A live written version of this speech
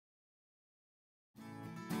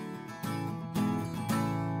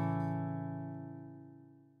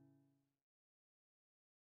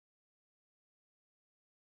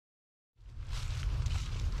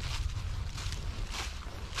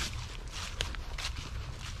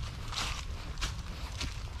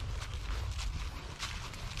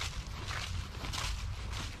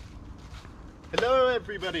Hello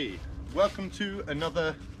everybody, welcome to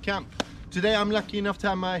another camp. Today I'm lucky enough to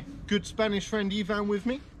have my good Spanish friend Ivan with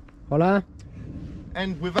me. Hola.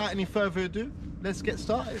 And without any further ado, let's get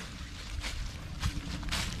started.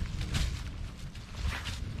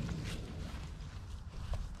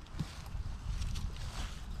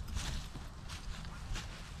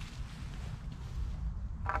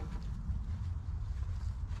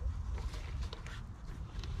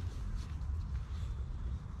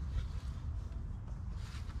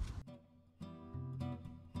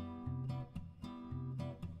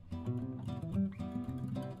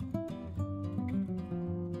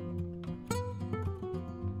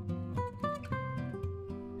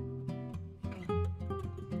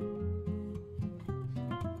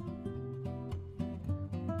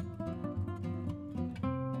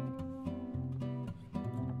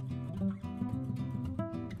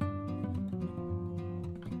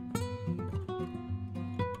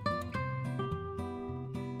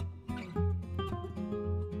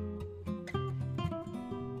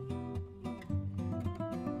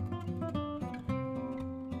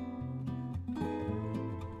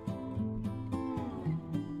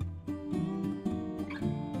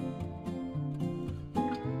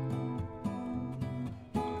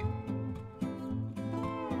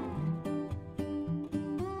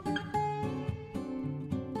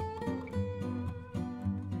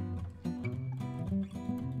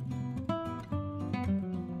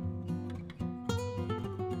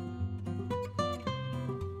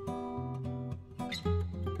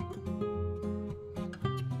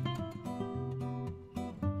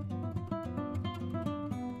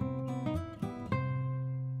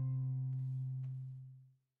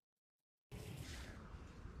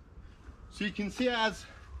 So you can see as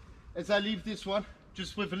I leave this one,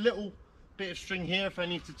 just with a little bit of string here, if I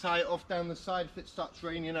need to tie it off down the side, if it starts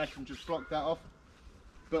raining I can just block that off.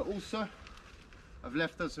 But also, I've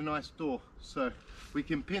left us a nice door, so we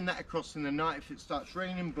can pin that across in the night if it starts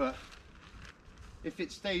raining, but if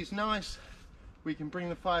it stays nice, we can bring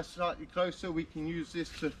the fire slightly closer. We can use this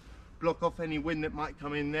to block off any wind that might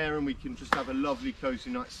come in there, and we can just have a lovely cozy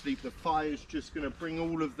night's sleep. The fire's just going to bring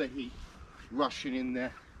all of the heat rushing in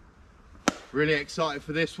there. Really excited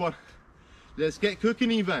for this one. Let's get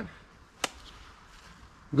cooking, Ivan.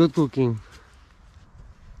 Good cooking.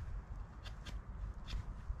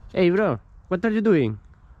 Hey bro, what are you doing?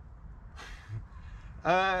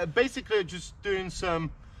 Basically just doing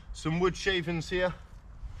some wood shavings here.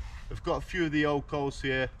 I've got a few of the old coals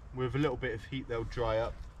here. With a little bit of heat they'll dry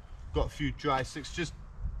up. Got a few dry sticks, just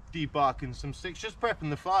debarking some sticks, just prepping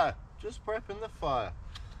the fire. Just prepping the fire.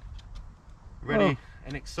 Ready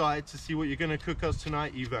and excited to see what you're going to cook us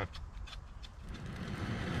tonight, Ivan.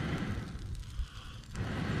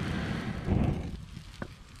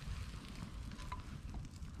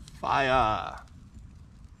 Fire!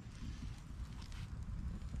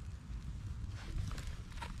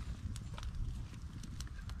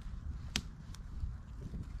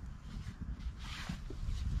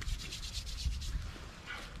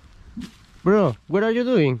 Bro, what are you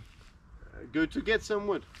doing? Good to get some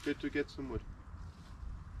wood. Good to get some wood.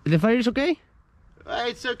 The fire is okay?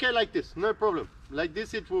 It's okay like this, no problem. Like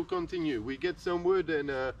this it will continue. We get some wood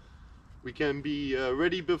and we can be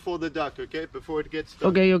ready before the dark, okay? Before it gets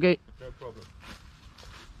dark. Okay, okay. No problem.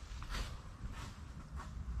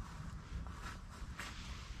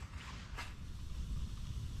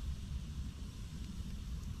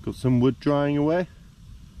 Got some wood drying away.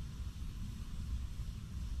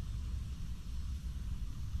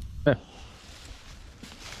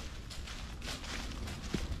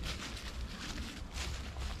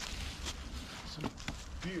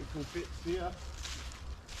 Beautiful bits here.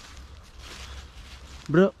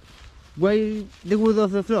 Bro, why the wood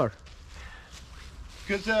of the floor?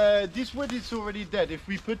 Because this wood is already dead. If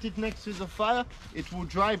we put it next to the fire, it will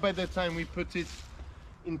dry by the time we put it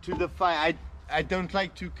into the fire. I don't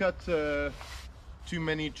like to cut too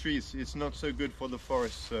many trees. It's not so good for the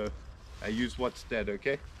forest, so I use what's dead,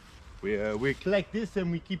 okay? We collect this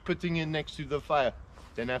and we keep putting it next to the fire.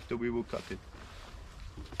 Then after we will cut it.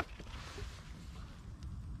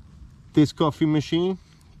 This coffee machine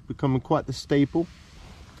becoming quite the staple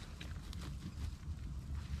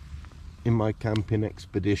in my camping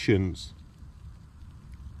expeditions.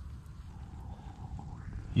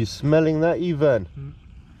 You smelling that, Ivan?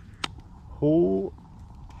 Oh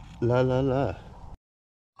la la la.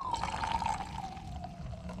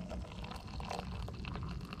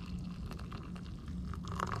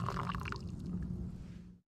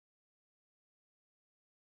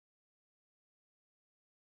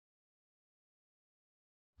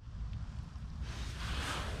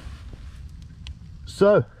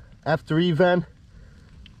 So, after Ivan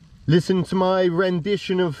listened to my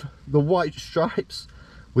rendition of the white stripes,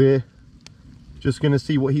 we're just going to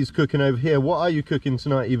see what he's cooking over here. What are you cooking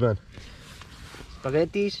tonight, Ivan?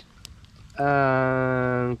 Spaghettis,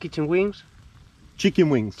 kitchen wings. Chicken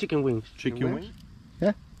wings. Chicken wings. Chicken wings.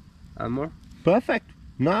 Yeah. And more. Perfect.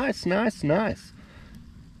 Nice, nice, nice.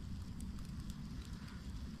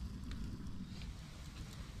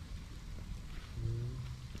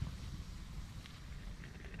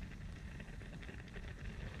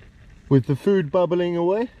 With the food bubbling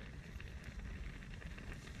away,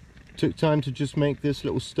 took time to just make this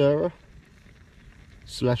little stirrer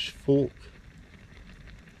slash fork.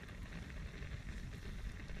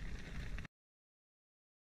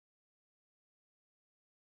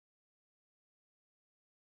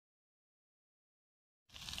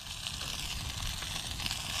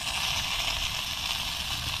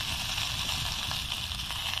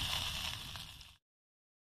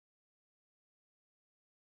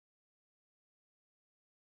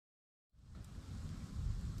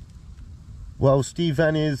 While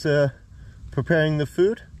Stefan is preparing the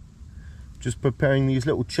food, just preparing these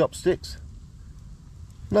little chopsticks.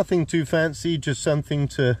 Nothing too fancy, just something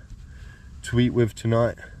to eat with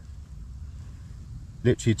tonight.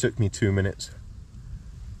 Literally took me 2 minutes.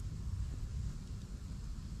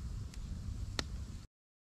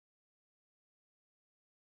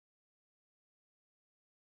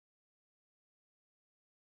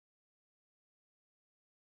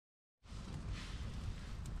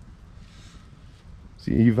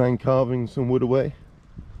 See Ivan carving some wood away,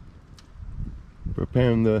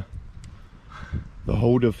 preparing the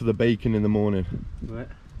holder for the bacon in the morning. Ouais.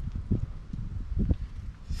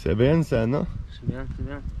 C'est bien ça, no? C'est bien, c'est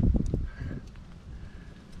bien.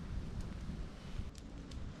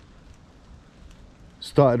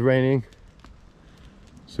 Started raining,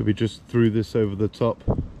 so we just threw this over the top,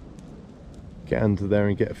 get under there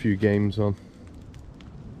and get a few games on.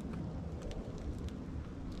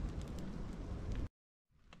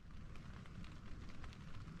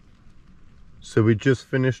 So we just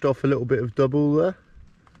finished off a little bit of double there,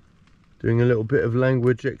 doing a little bit of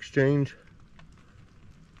language exchange,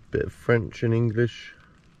 bit of French and English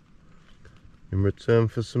in return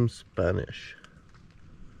for some Spanish.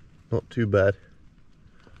 Not too bad.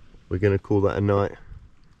 We're going to call that a night.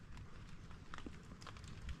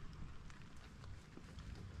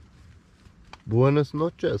 Buenas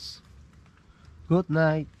noches. Good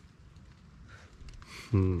night.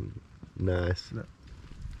 Nice. No.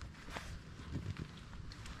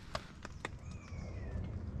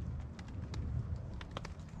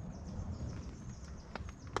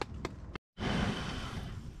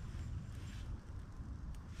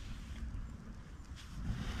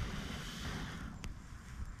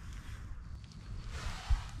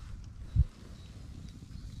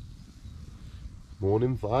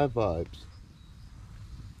 Morning vibes.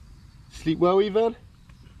 Sleep well, Ivan?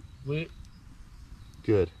 Oui.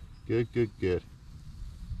 Good, good, good, good.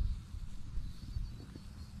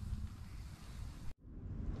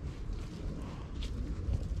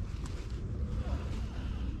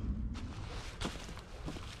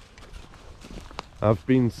 I've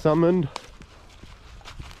been summoned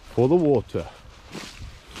for the water.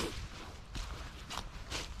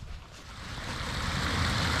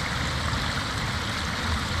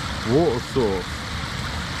 Water source.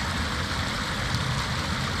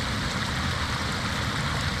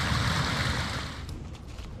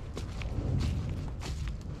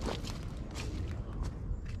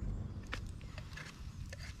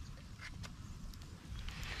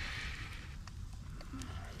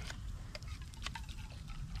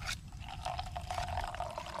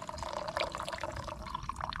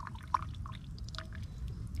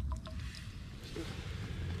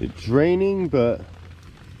 It's raining, but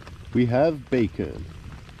we have bacon.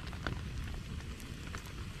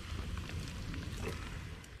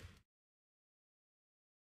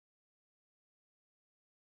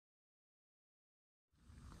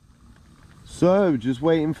 So, just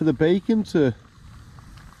waiting for the bacon to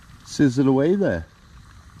sizzle away there,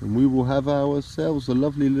 and we will have ourselves a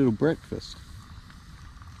lovely little breakfast.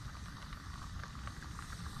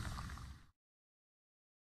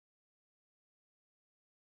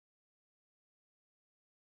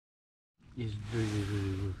 It's very,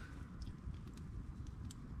 very good.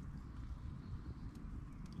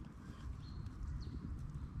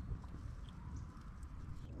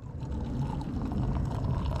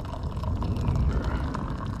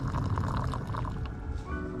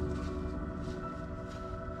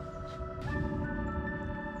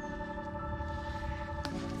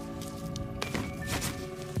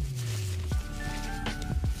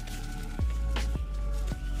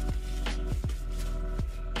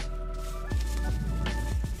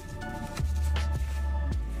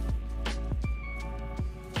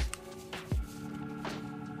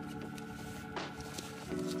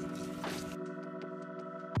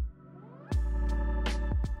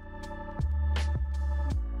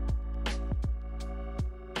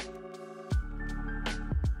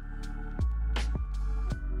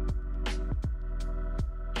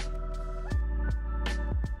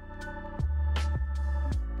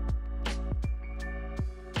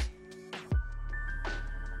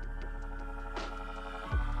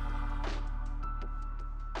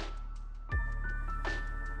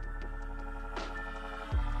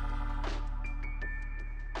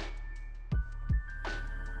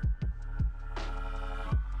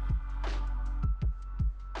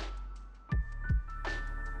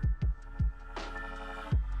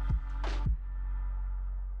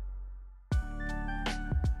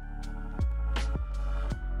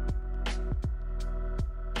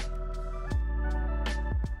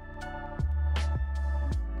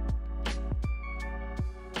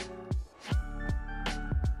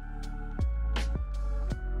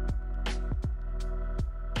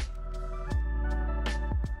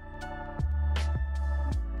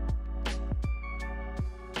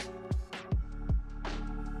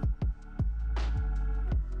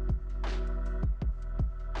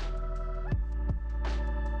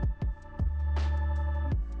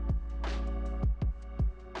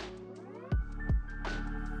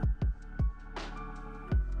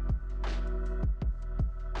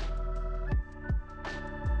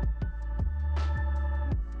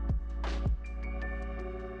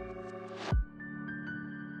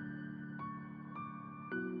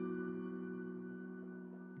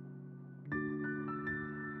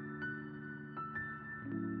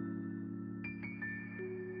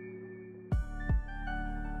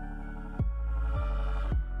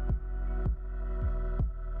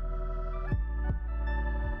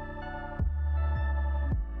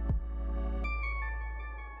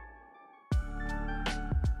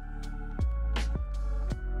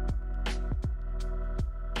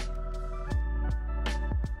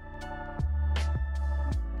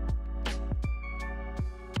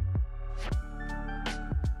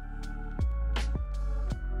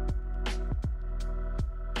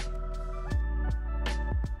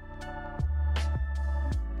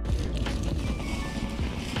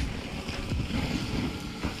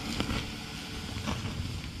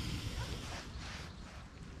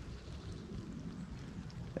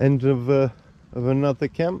 end of another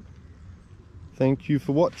camp. Thank you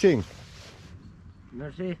for watching.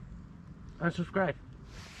 Merci. And subscribe.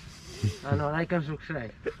 And like and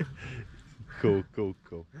subscribe. Cool.